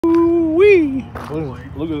Whee!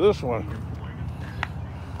 Look at this one.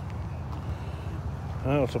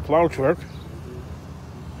 Oh, it's a plow truck.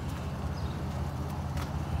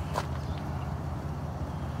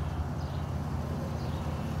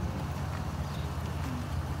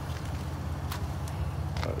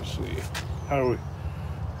 Let's see how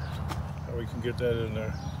we can get that in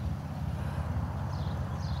there.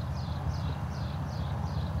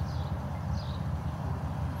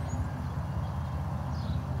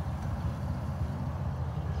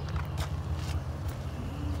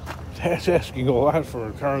 That's asking a lot for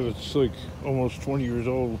a car that's like almost 20 years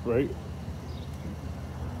old, right?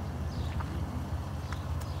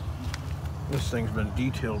 This thing's been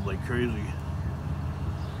detailed like crazy.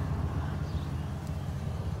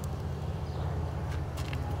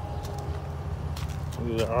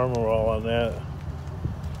 Look at the armor all on that.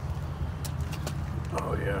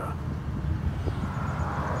 Oh yeah.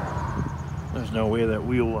 There's no way that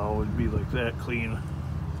wheel well would be like that clean.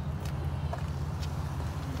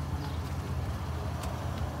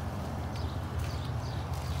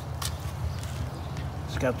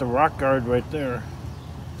 It's got the rock guard right there.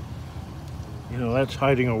 You know, that's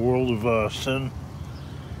hiding a world of sin,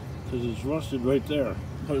 because it's rusted right there,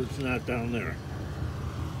 but it's not down there.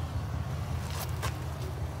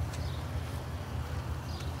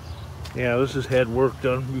 Yeah, this has had work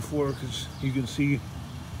done before, because you can see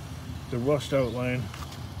the rust outline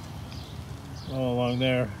all along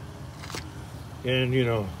there. And you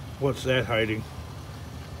know, what's that hiding?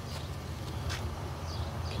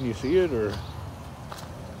 Can you see it, or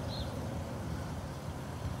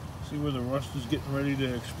see where the rust is getting ready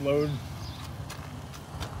to explode?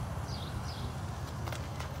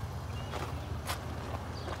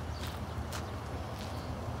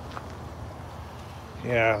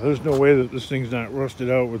 Yeah, there's no way that this thing's not rusted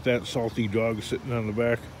out with that salty dog sitting on the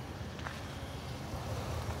back.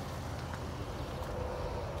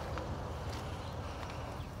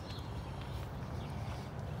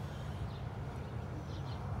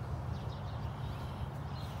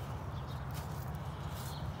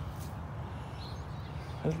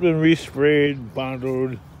 It's been resprayed,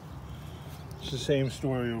 bondoed. It's the same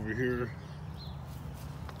story over here.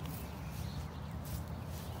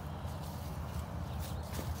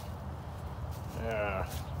 Yeah.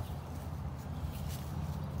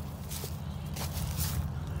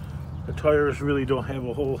 The tires really don't have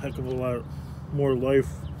a whole heck of a lot more life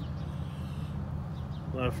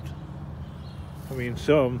left. I mean,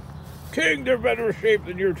 some. King, they're better shape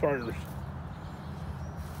than your tires.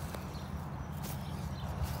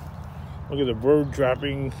 Look at the bird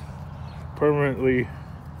dropping permanently.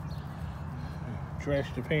 Trash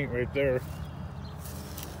the paint right there.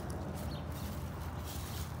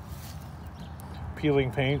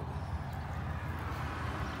 Peeling paint.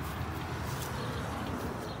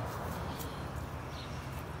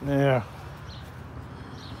 Yeah.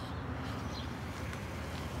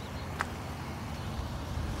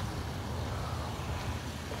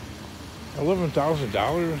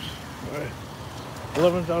 $11,000?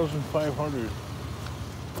 $11,500.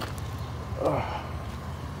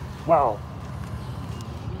 Wow.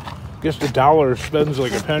 Guess the dollar spends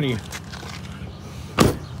like a penny.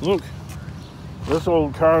 Look, this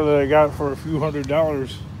old car that I got for a few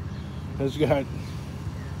 $100s has got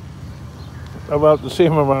about the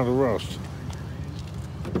same amount of rust.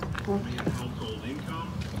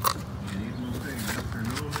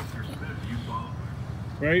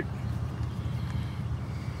 Right?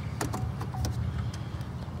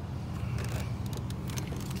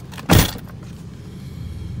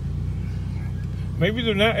 Maybe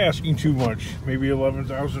they're not asking too much. Maybe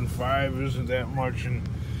 $11,500 isn't that much, and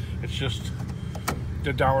it's just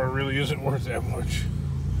the dollar really isn't worth that much.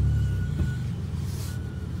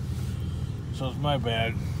 So it's my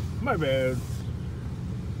bad. My bad.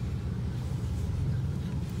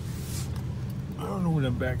 I don't know what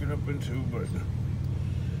I'm backing up into, but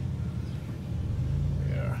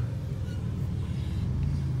yeah.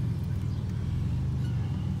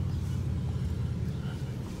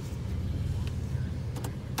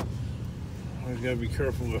 I gotta be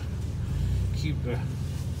careful to keep the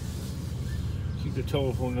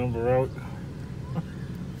telephone number out.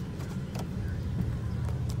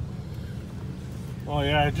 Oh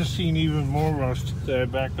yeah, I just seen even more rust that I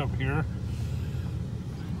backed up here.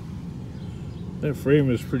 That frame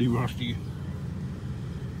is pretty rusty.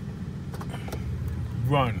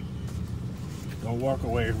 Run. Don't walk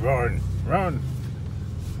away. Run. Run.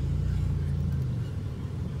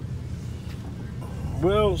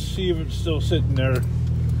 We'll see if it's still sitting there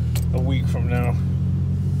a week from now.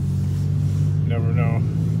 Never know.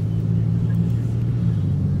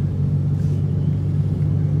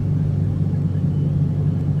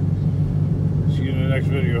 next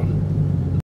video.